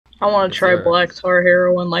I want to try black tar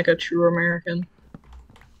heroin like a true American.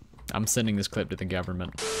 I'm sending this clip to the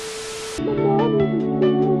government.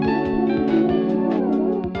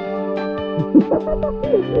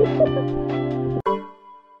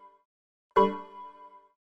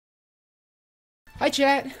 Hi,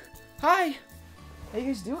 chat. Hi. How you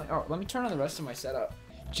guys doing? Oh, let me turn on the rest of my setup.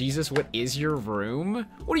 Jesus, what is your room?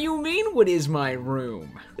 What do you mean, what is my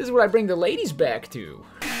room? This is what I bring the ladies back to.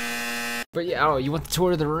 But yeah, oh, you want the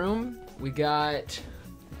tour of the room? We got...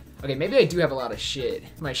 Okay, maybe I do have a lot of shit.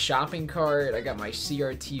 My shopping cart, I got my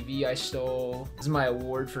CRTV I stole. This is my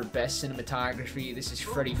award for best cinematography. This is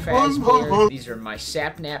Freddy Fazbear. These are my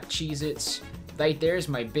Sapnap Cheez-Its. Right there's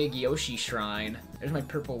my big Yoshi shrine. There's my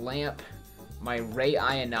purple lamp. My Rei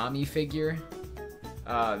Ayanami figure.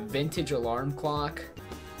 Vintage alarm clock.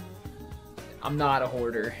 I'm not a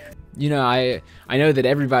hoarder. You know, I know that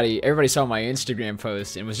everybody saw my Instagram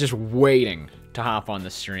post and was just waiting to hop on the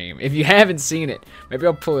stream. If you haven't seen it, maybe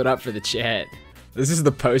I'll pull it up for the chat. This is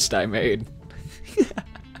the post I made.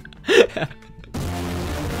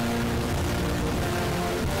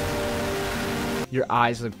 Your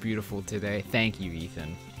eyes look beautiful today. Thank you,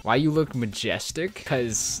 Ethan. Why you look majestic?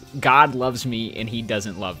 Because God loves me and he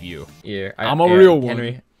doesn't love you. Yeah, I'm a real one.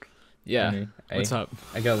 Henry. Yeah. Henry, what's hey, up?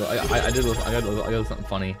 I got something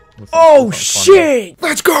funny. Oh shit!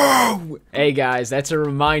 Let's go! Hey guys, that's a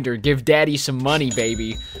reminder. Give daddy some money,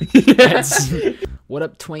 baby. Yes. What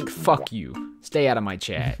up, Twink? Fuck you. Stay out of my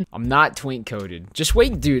chat. I'm not twink coded. Just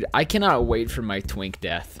wait, dude. I cannot wait for my twink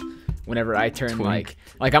death. Whenever I turn like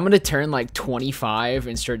I'm gonna turn like 25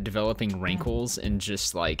 and start developing wrinkles and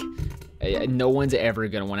just like no one's ever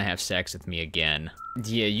gonna want to have sex with me again.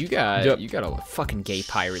 Yeah, you got a fucking gay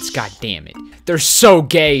pirates. God damn it, they're so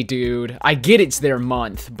gay, dude. I get it's their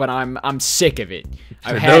month, but I'm sick of it.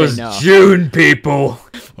 I've had enough. June people.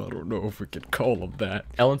 I don't know if we can call them that.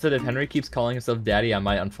 Ellen said if Henry keeps calling himself daddy, I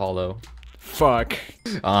might unfollow. Fuck.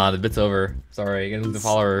 The bit's over. Sorry, gonna lose the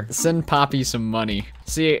follower. Send Poppy some money.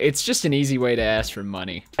 See, it's just an easy way to ask for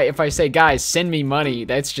money. If I say, guys, send me money,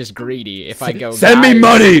 that's just greedy. If I go, send me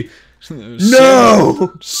money!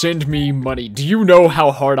 No! Send me money. Do you know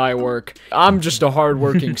how hard I work? I'm just a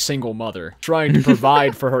hard-working single mother, trying to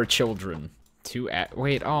provide for her children.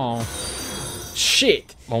 Wait, oh.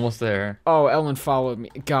 Shit. Almost there. Oh, Ellen followed me.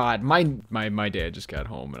 God, my dad just got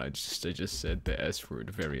home and I just said the S word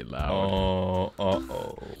very loud.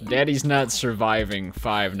 Oh. Daddy's not surviving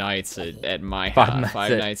 5 nights at my house.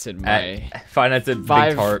 5 nights at my 5 nights at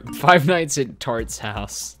Big Tart. 5 nights at Tart's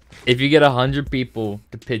house. If you get 100 people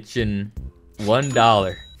to pitch in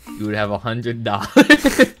 $1, you would have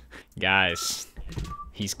 $100. Guys.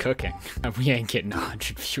 He's cooking. We ain't getting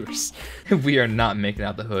 100 viewers. We are not making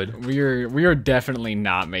out the hood. We are definitely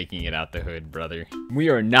not making it out the hood, brother. We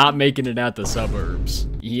are not making it out the suburbs.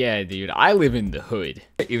 Yeah, dude, I live in the hood.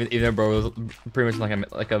 Even though bro was pretty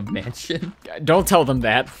much like a mansion. Don't tell them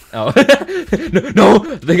that. Oh no,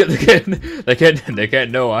 they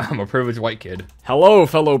can't know I'm a privileged white kid. Hello,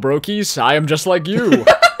 fellow brokies. I am just like you.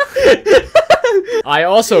 I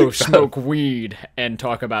also smoke weed and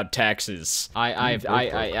talk about taxes. I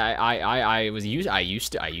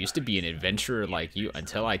used to be an adventurer like you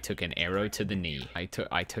until I took an arrow to the knee. I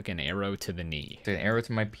took an arrow to the knee. An arrow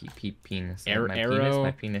to my penis.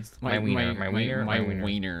 My penis. My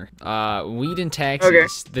wiener. Weed and taxes. Okay.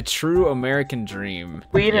 The true American dream.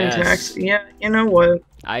 Weed and taxes. Yeah, you know what?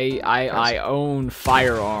 I own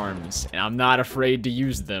firearms and I'm not afraid to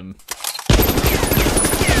use them.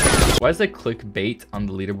 Why is it clickbait on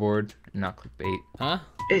the leaderboard? Not clickbait. Huh?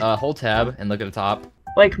 Hold tab and look at the top.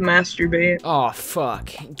 Like masturbate. Oh, fuck.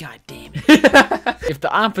 God damn it. If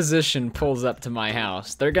the opposition pulls up to my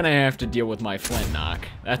house, they're gonna have to deal with my flintlock.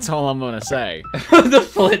 That's all I'm gonna say. The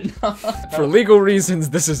flintlock. For legal reasons,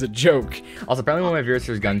 this is a joke. Also, apparently when my viewers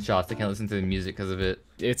hear gunshots, they can't listen to the music because of it.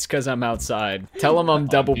 It's because I'm outside. Tell them I'm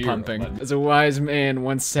double pumping. As a wise man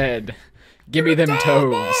once said, give me them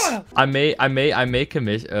toes. I may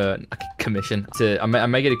commission to. I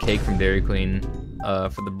might get a cake from Dairy Queen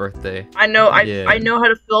for the birthday. I know. I know how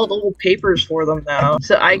to fill out the little papers for them now.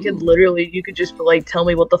 So I could literally, you could just like tell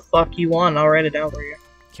me what the fuck you want. I'll write it down for you.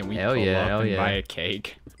 Can we pull up and buy a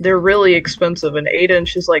cake? They're really expensive. An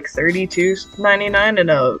 8-inch is like $32.99 and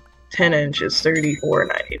a 10-inch is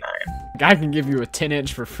 $34.99. I can give you a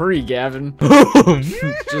 10-inch for free, Gavin.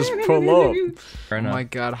 Just pull up. Oh my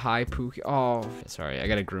god, hi Pookie. Oh, sorry, I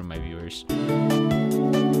gotta groom my viewers.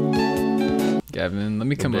 Gavin, let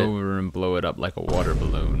me come over and blow it up like a water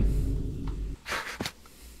balloon.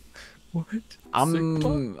 What? I'm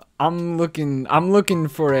looking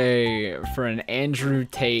for an Andrew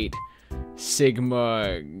Tate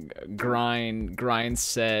Sigma, grind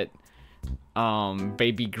set,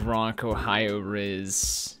 Baby Gronk, Ohio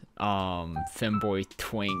Riz, Femboy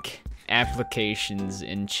Twink, applications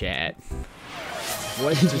in chat.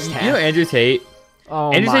 What just happened? You know Andrew Tate?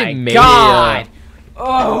 Oh Andrew my Tate made god!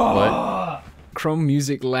 Oh! What? Chrome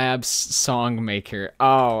Music Labs song maker.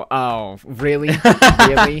 Oh, really?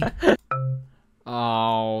 Really?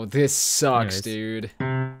 Oh, this sucks, dude.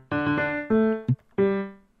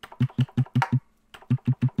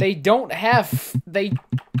 They don't have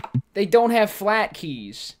flat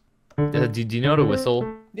keys. Do you know how to whistle?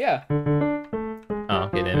 Yeah. Oh,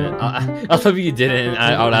 okay, damn it. I'll tell you didn't.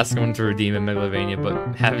 I would ask someone to redeem in Megalovania,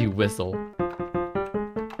 but have you whistle?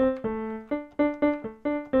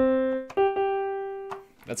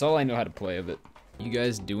 That's all I know how to play of it. You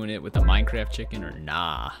guys doing it with the Minecraft chicken or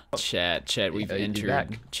nah? Chat, we've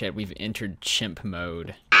entered chimp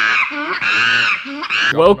mode.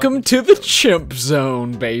 Welcome to the chimp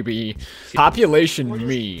zone, baby. Population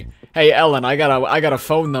me. Hey Ellen, I got a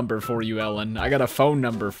phone number for you, Ellen. I got a phone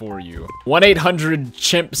number for you. 1-800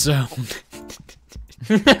 chimp zone.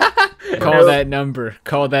 Call that number.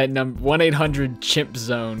 1-800 chimp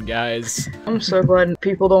zone, guys. I'm so glad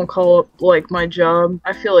people don't call up like my job.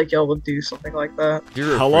 I feel like y'all would do something like that.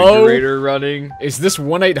 Your Hello? refrigerator running. Is this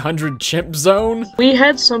 1-800 chimp zone? We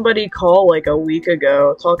had somebody call like a week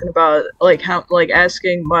ago talking about like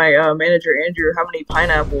asking my manager Andrew how many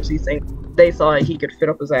pineapples they thought he could fit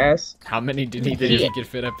up his ass. How many did he think he could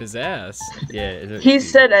fit up his ass? Yeah. He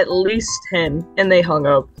said at least 10, and they hung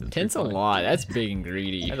up. 10's a lot. That's big and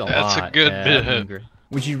greedy. That's a good bit.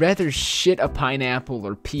 Would you rather shit a pineapple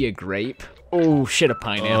or pee a grape? Oh, shit a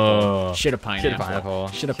pineapple. Shit a pineapple.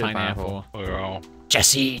 Shit a pineapple. Oh,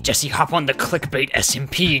 Jesse, hop on the Clickbait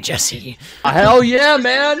SMP, Jesse. Hell yeah,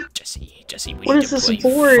 man! Jesse, we What need is to this play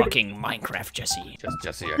board? fucking Minecraft, Jesse.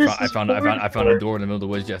 Jesse, I found a door in the middle of the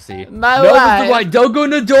woods, Jesse. My no, wife. Mr. White, don't go in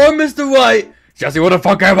the door, Mr. White! Jesse, what the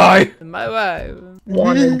fuck am I? My wife.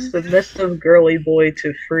 Wanted submissive girly boy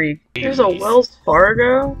to freak. There's a Wells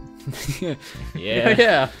Fargo?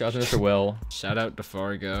 Yeah. Shout out to Mr. Will. Shout out to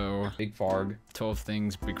Fargo. Big Farg. 12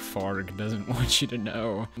 things Big Farg doesn't want you to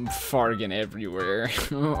know. I'm farging everywhere.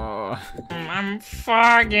 Oh. I'm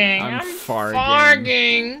farging. I'm farging.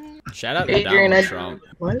 farging. Shout out to Adrian, Donald Trump.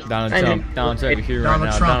 What? Donald I Trump, you're here right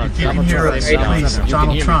now. Trump, you Donald can hear us, Trump. please. You can Donald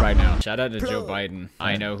hear me Trump. right now. Shout out to Joe Biden.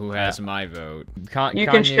 I know who has my vote. You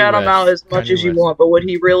can shout him out as much as you want, but would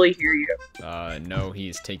he really hear you? No, he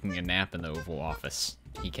is taking a nap in the Oval Office.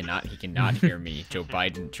 He cannot hear me. Joe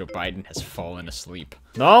Biden has fallen asleep.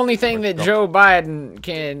 The only thing that Joe Biden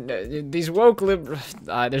can, these woke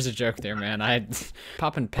there's a joke there, man.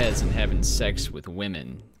 Popping Pez and having sex with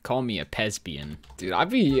women. Call me a Pesbian. Dude, I've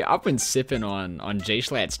been sipping on J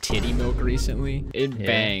Schlatt's titty milk recently. It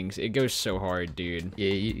bangs. It goes so hard, dude. Yeah,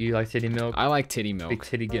 you like titty milk? I like titty milk. Big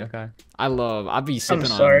titty guy. I'd be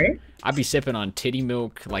sipping I'd be sipping on titty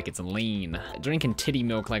milk like it's lean. Drinking titty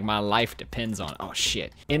milk like my life depends on. Oh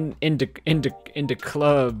shit. Into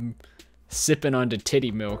club, sipping on the titty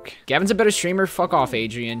milk. Gavin's a better streamer. Fuck off,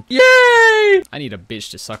 Adrian. Yay! I need a bitch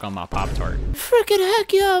to suck on my Pop-Tart. Frickin'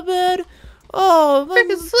 heck yeah, man. Oh,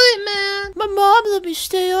 freaking sweet, man. My mom let me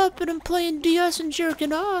stay up and I'm playing DS and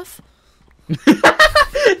jerking off.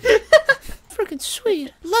 Freaking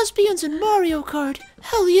sweet. Lesbians in Mario Kart.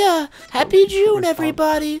 Hell yeah. Happy June,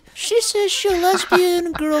 everybody. She says she'll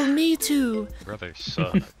lesbian girl me too. Brother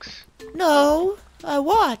sucks. No, I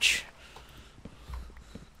watch.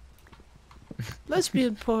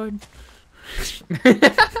 Lesbian porn.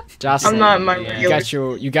 Jocelyn, I'm not in my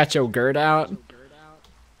regular. you got your girt out.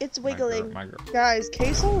 It's wiggling. My girl. Guys,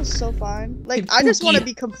 queso is so fine. Like, I just want to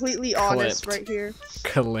be completely honest Clipped. right here.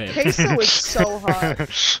 Clip. Queso is so hot. Like,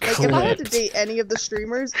 if I had to Clipped. date any of the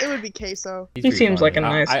streamers, it would be queso. He's He pretty seems funny. like a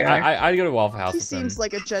nice guy. I'd go to Waffle House He with him. seems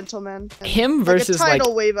like a gentleman. Him Like a versus like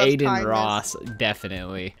tidal wave of Aiden kindness. Ross,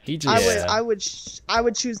 definitely. He just Yeah. I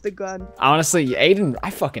would choose the gun. honestly, Aiden, I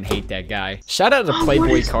fucking hate that guy. Shout out to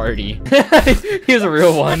Playboy Cardi. He's a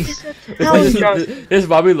real one. Hell, Josh. This is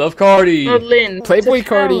why we love Cardi. Lynn, Playboy to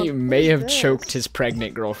Cardi hell. may have this? choked his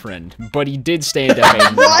pregnant girlfriend, but he did stand up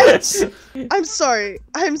Aiden What? Ross. I'm sorry.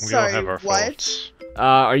 I'm We all sorry. have our What? faults.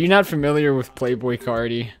 Are you not familiar with Playboy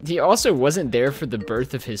Cardi? He also wasn't there for the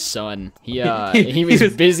birth of his son. He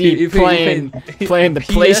was busy playing the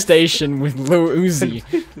PlayStation with Lil Uzi,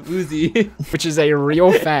 Uzi. which is a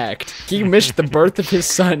real fact. He missed the birth of his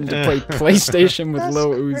son to play PlayStation with That's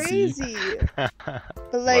Lil Uzi. crazy.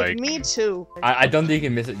 But like, me too. I don't think you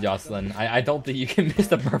can miss it, Jocelyn. I don't think you can miss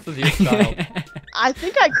the birth of your child. I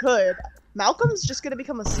think I could. Malcolm's just gonna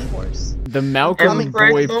become a seahorse. The Malcolm Emily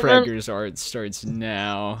Boy Frank Preggers art starts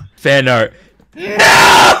now. Fan art.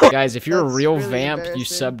 Guys, if you're That's a real really vamp, you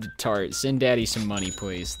embarrassing. sub to Tart. Send Daddy some money,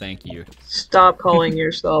 please. Thank you. Stop calling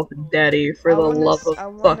yourself daddy for I the wanna love I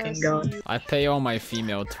of wanna fucking see God. you- I pay all my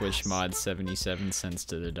female Twitch mods 77 cents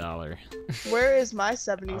to the dollar. Where is my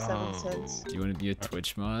 77 Oh. cents? Do you want to be a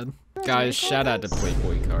Twitch mod? Guys, shout out to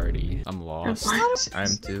Playboy Cardi. I'm lost.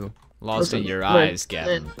 I'm too. Lost in Listen, your Lynn, eyes,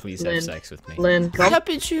 Gavin. Lynn, Please Lynn, have sex with me. Lynn, come.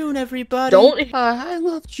 Happy June, everybody. Don't. I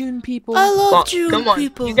love June people. Fuck, I love June come on,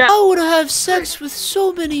 people. you got- I want to have sex with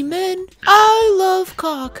so many men. I love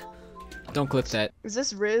cock. Don't clip that. Is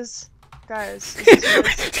this Riz? Guys, is this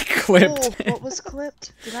Riz? Clipped. Oh, what was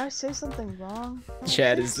clipped? Did I say something wrong? I don't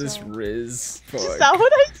Chad, think is this so. Riz? Is Fuck. that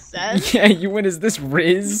what I said? Yeah, you went, is this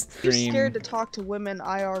Riz? You're Dream. scared to talk to women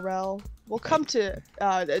IRL. We'll come to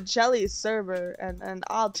Jelly's server and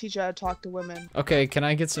I'll teach you how to talk to women. Okay, can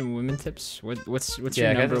I get some women tips? What's Yeah, your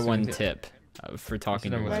I got number this one women tip for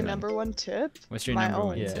talking to number My women? number one tip? What's your my number own.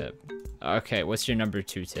 one Yeah. tip? Okay, what's your number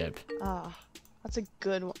two tip? Ah, that's a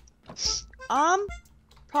good one.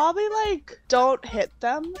 Probably like don't hit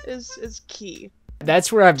them is key. That's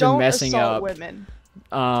where I've been Don't messing assault up. women.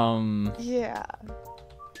 I Yeah.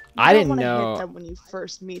 didn't You don't wanna know. hit them when you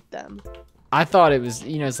first meet them. I thought it was,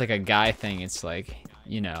 it's like a guy thing. It's like,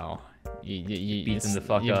 you Beat them the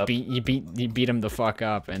fuck you up. You beat them the fuck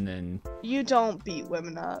up, and then You don't beat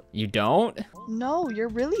women up. you don't. No, you're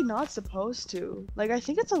really not supposed to. Like I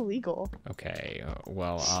think it's illegal. Okay,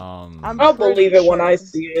 well, I'll believe it when I sure.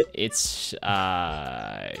 see it. it's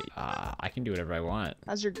I can do whatever I want.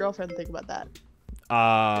 How's your girlfriend think about that?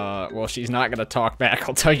 Well, she's not gonna talk back.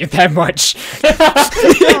 I'll tell you that much.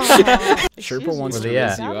 Sherpa wants to Where they at?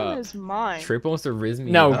 raise you Gavin up. is mine. Sherpa wants to riz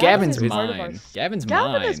me. No, up. Gavin's is part of our- mine. Gavin's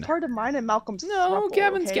Gavin mine. is part of mine and Malcolm's. No, throuple,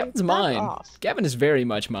 Gavin's okay? Gavin's Back mine. off. Gavin is very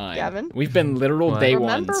much mine. Gavin? We've been literal What? day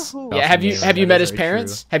Remember ones. who- Yeah, have you That met is his very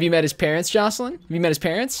parents? Have you met his parents, Jocelyn? Have you met his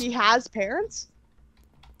parents? He has parents?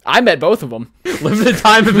 I met both of them. Limited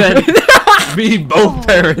time event. Meeting both Oh my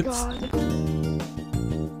parents. God.